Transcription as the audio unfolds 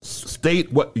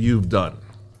state what you've done.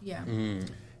 Yeah.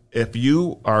 If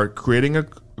you are creating a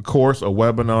course, a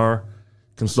webinar,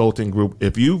 consulting group,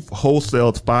 if you've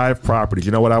wholesaled 5 properties,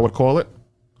 you know what I would call it?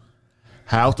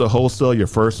 How to wholesale your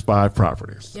first 5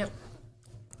 properties. Yep.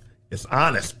 It's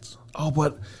honest. Oh,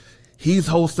 but he's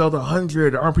wholesaled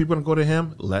 100. Aren't people going to go to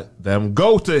him? Let them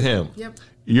go to him. Yep.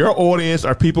 Your audience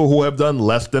are people who have done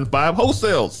less than 5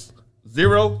 wholesales,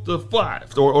 0 to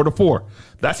 5 or to 4.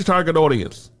 That's your target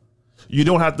audience. You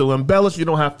don't have to embellish. You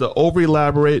don't have to over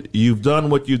elaborate. You've done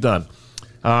what you've done.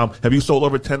 Have you sold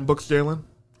over 10 books, Jalen?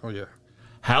 Oh, yeah.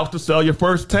 How to sell your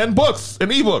first 10 books,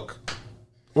 an ebook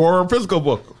or a physical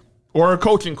book or a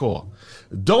coaching call.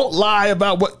 Don't lie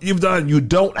about what you've done. You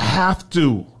don't have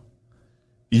to.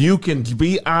 You can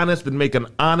be honest and make an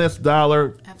honest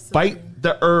dollar. Absolutely. Fight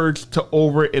the urge to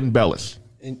over embellish.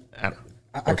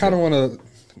 I kind of want to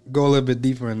go a little bit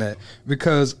deeper in that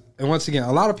because, and once again,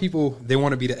 a lot of people, they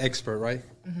want to be the expert, right?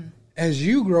 Mm-hmm. As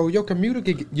you grow, your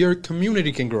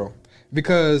community can grow.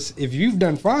 Because if you've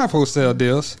done 5 wholesale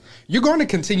deals, you're going to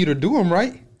continue to do them,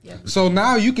 right? Yep. So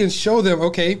now you can show them,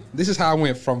 okay, this is how I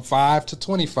went from 5 to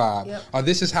 25. Yep. Or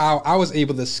this is how I was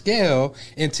able to scale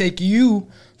and take you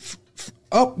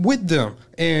up with them.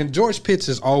 And George Pitts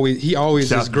is always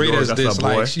is great as this.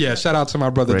 Like, yeah, shout out to my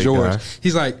brother Great George. guy.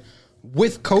 He's like,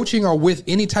 with coaching or with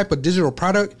any type of digital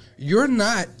product, you're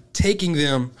not taking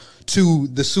them to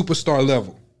the superstar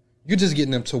level. You're just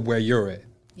getting them to where you're at.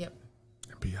 Yep.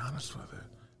 Be honest with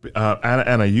it.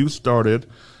 Anna, you started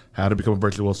how to become a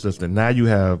virtual assistant. Now you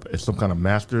have some kind of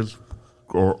master's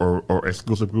or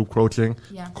exclusive group coaching.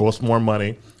 Yeah. Costs more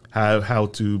money. How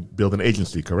to build an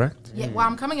agency, correct? Yeah, well,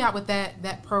 I'm coming out with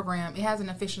that program. It hasn't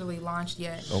officially launched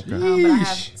yet. Okay. But I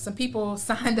have some people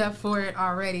signed up for it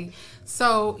already.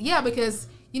 So, yeah, because,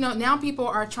 now people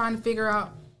are trying to figure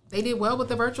out, they did well with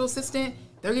the virtual assistant.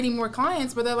 They're getting more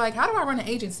clients, but they're like, how do I run an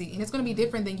agency? And it's going to be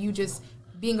different than you just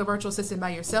being a virtual assistant by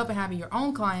yourself and having your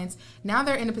own clients. Now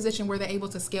they're in a position where they're able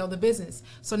to scale the business.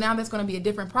 So now that's going to be a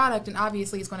different product, and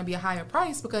obviously it's going to be a higher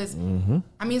price because,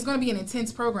 it's going to be an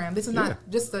intense program. This is not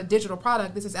just a digital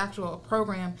product. This is actual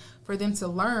program for them to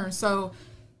learn. So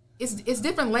it's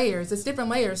different layers. It's different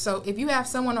layers. So if you have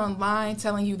someone online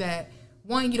telling you that,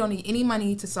 one, you don't need any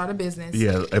money to start a business.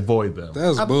 Yeah, avoid them.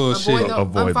 That's bullshit.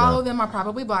 Avoid unfollow them or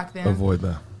probably block them. Avoid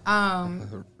them.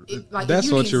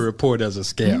 That's what you report as a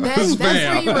scam. That's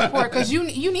where you report because you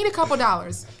need a couple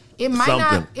dollars. It might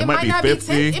not. It might not be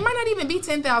 10. It might not even be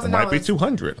 $10,000. It might be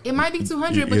 $200. It might be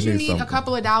 $200, but you need a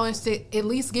couple of dollars to at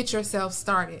least get yourself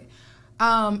started.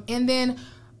 And then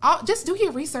just do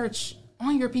your research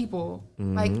on your people.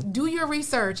 Like, do your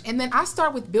research, and then I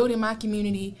start with building my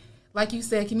community. Like you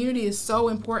said, community is so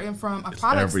important from a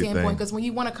product standpoint because when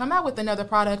you want to come out with another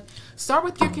product, start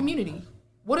with your community.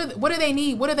 What do they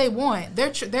need? What do they want?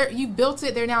 You built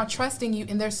it. They're now trusting you,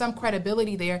 and there's some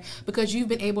credibility there because you've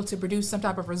been able to produce some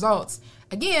type of results.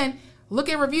 Again, look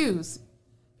at reviews.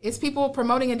 It's people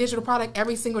promoting a digital product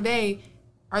every single day,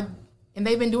 and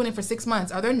they've been doing it for 6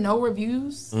 months. Are there no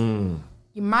reviews?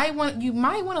 You might want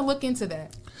to look into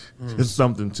that. It's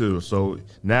something too. So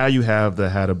now you have the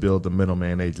how to build the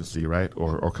middleman agency, right?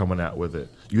 Or coming out with it.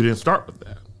 You didn't start with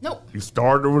that. Nope. You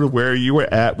started with where you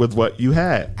were at with what you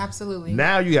had. Absolutely.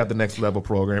 Now you have the next level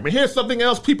program. And here's something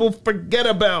else people forget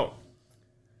about.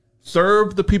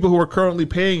 Serve the people who are currently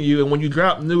paying you, and when you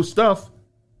drop new stuff,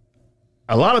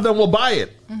 a lot of them will buy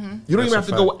it. You don't even have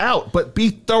to go out, but be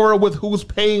thorough with who's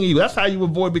paying you. That's how you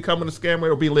avoid becoming a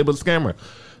scammer or being labeled a scammer.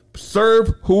 Serve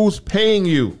who's paying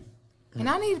you. And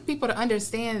I need people to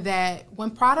understand that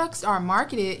when products are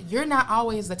marketed, you're not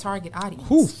always the target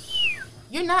audience.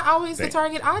 You're not always the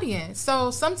target audience.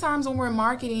 So sometimes when we're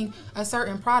marketing a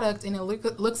certain product and it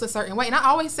looks a certain way, and I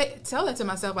always tell it to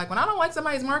myself, like when I don't like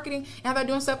somebody's marketing and they're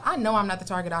doing stuff, I know I'm not the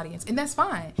target audience, and that's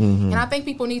fine. And I think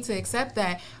people need to accept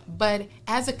that. But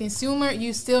as a consumer,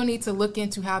 you still need to look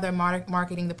into how they're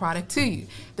marketing the product to you.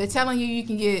 They're telling you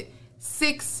can get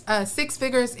six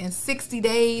figures in 60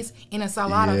 days in a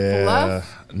salad of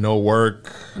fluff. No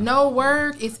work.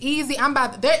 It's easy.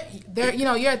 They're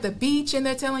you're at the beach and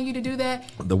they're telling you to do that.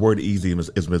 The word easy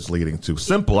is misleading too.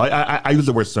 Simple. I use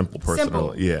the word simple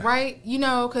personally. Simple, right?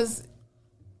 Because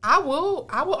I will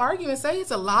argue and say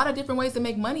it's a lot of different ways to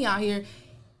make money out here.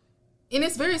 And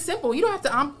it's very simple. You don't have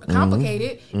to complicate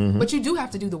it, but you do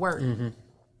have to do the work.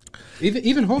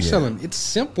 Even wholesaling, it's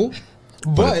simple.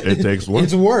 But it takes work.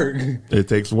 It's work. It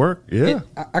takes work. Yeah.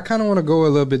 I kind of want to go a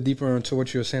little bit deeper into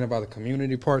what you were saying about the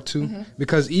community part too,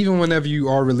 because even whenever you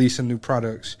are releasing new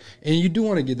products and you do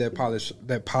want to get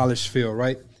that polished feel,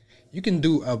 right? you can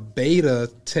do a beta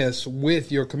test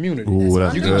with your community. Ooh,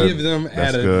 that's you good. can give them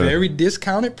That's at a good. very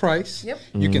discounted price. Yep.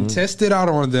 You can test it out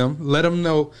on them. Let them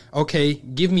know, okay,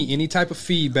 give me any type of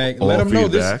feedback. All Let them know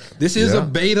feedback. this is Yeah. a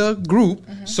beta group,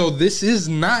 so this is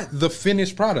not the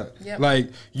finished product. Yep. Like,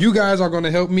 you guys are going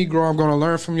to help me grow. I'm going to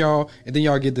learn from y'all, and then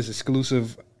y'all get this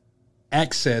exclusive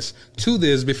access to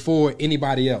this before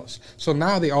anybody else. So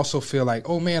now they also feel like,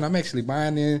 oh man, I'm actually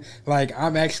buying in, like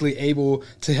I'm actually able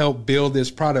to help build this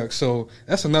product. So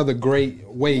that's another great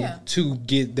way Yeah. to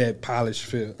get that polished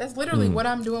feel. That's literally what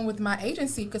I'm doing with my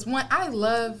agency. Because one, I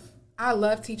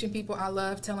love teaching people. I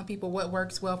love telling people what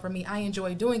works well for me. I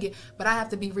enjoy doing it, but I have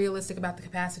to be realistic about the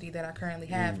capacity that I currently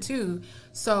have too.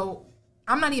 So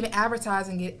I'm not even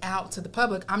advertising it out to the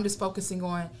public. I'm just focusing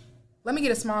on, let me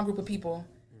get a small group of people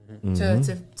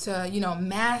to you know,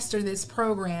 master this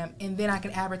program, and then I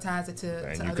can advertise it to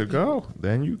Then other you could people. go.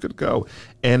 Then you could go.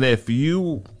 And if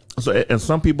you, and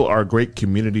some people are great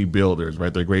community builders,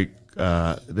 right? They're great.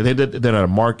 They're not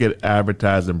market,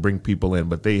 advertise, and bring people in,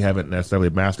 but they haven't necessarily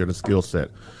mastered the skill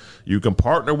set. You can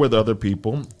partner with other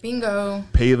people, Bingo.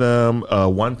 pay them a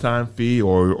one-time fee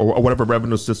or whatever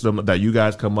revenue system that you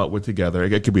guys come up with together.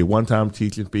 It could be a one-time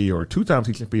teaching fee or a two-time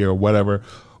teaching fee or whatever,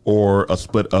 or a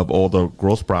split of all the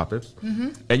gross profits.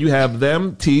 And you have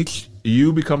them teach,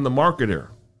 you become the marketer.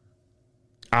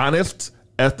 Honest,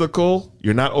 ethical,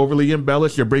 you're not overly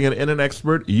embellished, you're bringing in an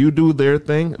expert, you do their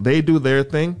thing, they do their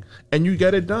thing, and you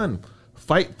get it done.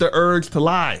 Fight the urge to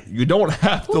lie. You don't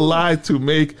have to lie to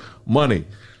make money.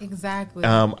 Exactly.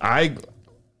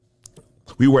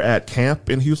 We were at camp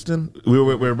in Houston. We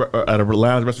were at a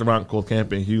lounge restaurant called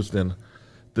Camp in Houston.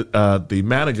 The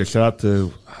manager, shout out to,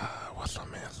 what's my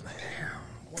man's name?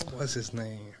 What was his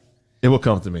name? It will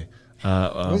come to me.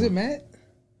 Was it Matt?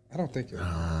 I don't think it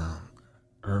was.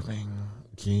 Irving,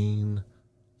 Gene,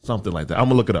 something like that. I'm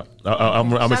gonna look it up. I'm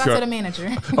Shout sure. out to the manager.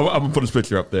 I'm gonna put his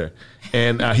picture up there.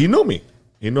 And he knew me.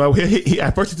 He knew he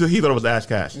at first he thought it was Ash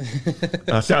Cash.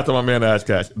 Shout out to my man Ash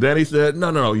Cash. Then he said,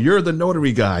 "No, you're the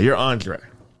notary guy. You're Andre."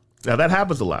 Now that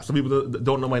happens a lot. Some people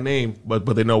don't know my name, but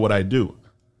they know what I do.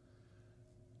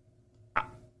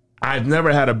 I've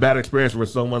never had a bad experience where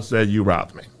someone said you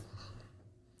robbed me.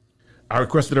 I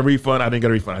requested a refund. I didn't get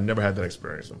a refund. I never had that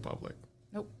experience in public.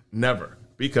 Nope. Never.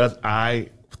 Because I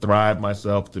thrive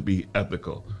myself to be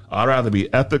ethical. I'd rather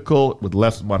be ethical with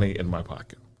less money in my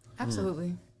pocket.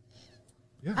 Absolutely.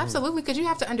 Yeah. Absolutely, because you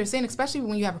have to understand, especially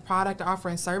when you have a product or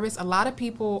offering service, a lot of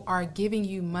people are giving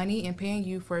you money and paying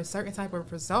you for a certain type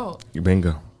of result.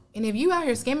 Bingo. And if you out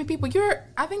here scamming people,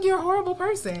 I think you're a horrible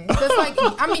person. Because, like,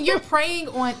 I mean, you're preying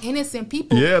on innocent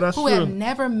people That's who true. have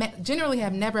never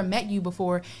met you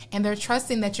before, and they're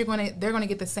trusting that they're gonna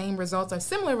get the same results or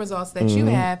similar results that you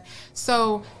have.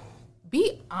 So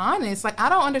be honest. Like, I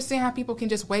don't understand how people can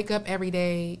just wake up every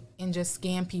day and just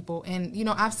scam people. And, you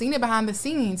know, I've seen it behind the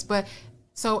scenes, but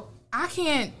so I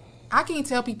can't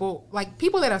tell people, like,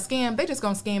 people that are scammed, they just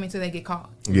gonna scam until they get caught.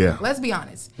 Yeah. Let's be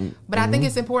honest. But I think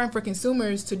it's important for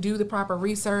consumers to do the proper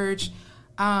research,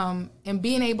 and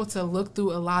being able to look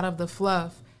through a lot of the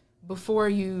fluff before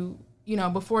you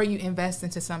invest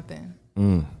into something.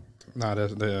 No,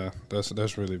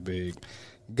 that's really big.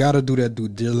 Gotta do that due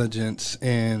diligence,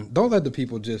 and don't let the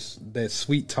people just that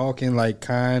sweet talking, like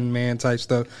kind man type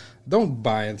stuff. Don't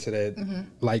buy into that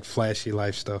like flashy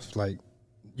life stuff. Like,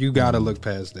 you gotta look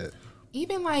past that.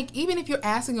 Even if you're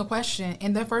asking a question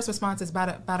and their first response is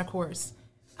about a course,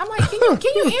 I'm like, can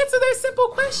you answer their simple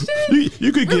question?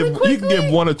 You could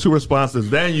give one or two responses,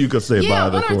 then you could say buy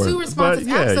the one course. or two responses,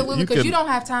 But, yeah, absolutely, because you don't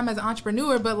have time as an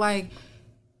entrepreneur. But, like,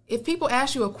 if people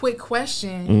ask you a quick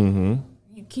question,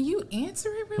 can you answer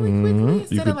it really quickly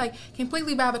instead of like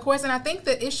completely buy the course? And I think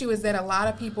the issue is that a lot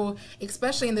of people,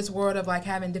 especially in this world of like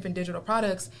having different digital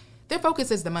products, their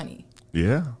focus is the money.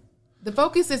 Yeah. The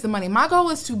focus is the money. My goal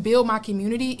is to build my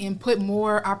community and put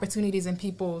more opportunities in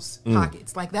people's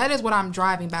pockets. Like, that is what I'm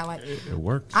driving by. Like, It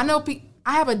works. I know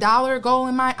I have a dollar goal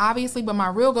in mind, obviously, but my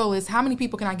real goal is how many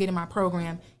people can I get in my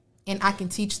program, and I can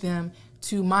teach them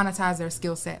to monetize their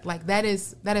skill set. Like, that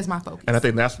is my focus. And I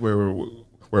think that's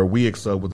where we excel with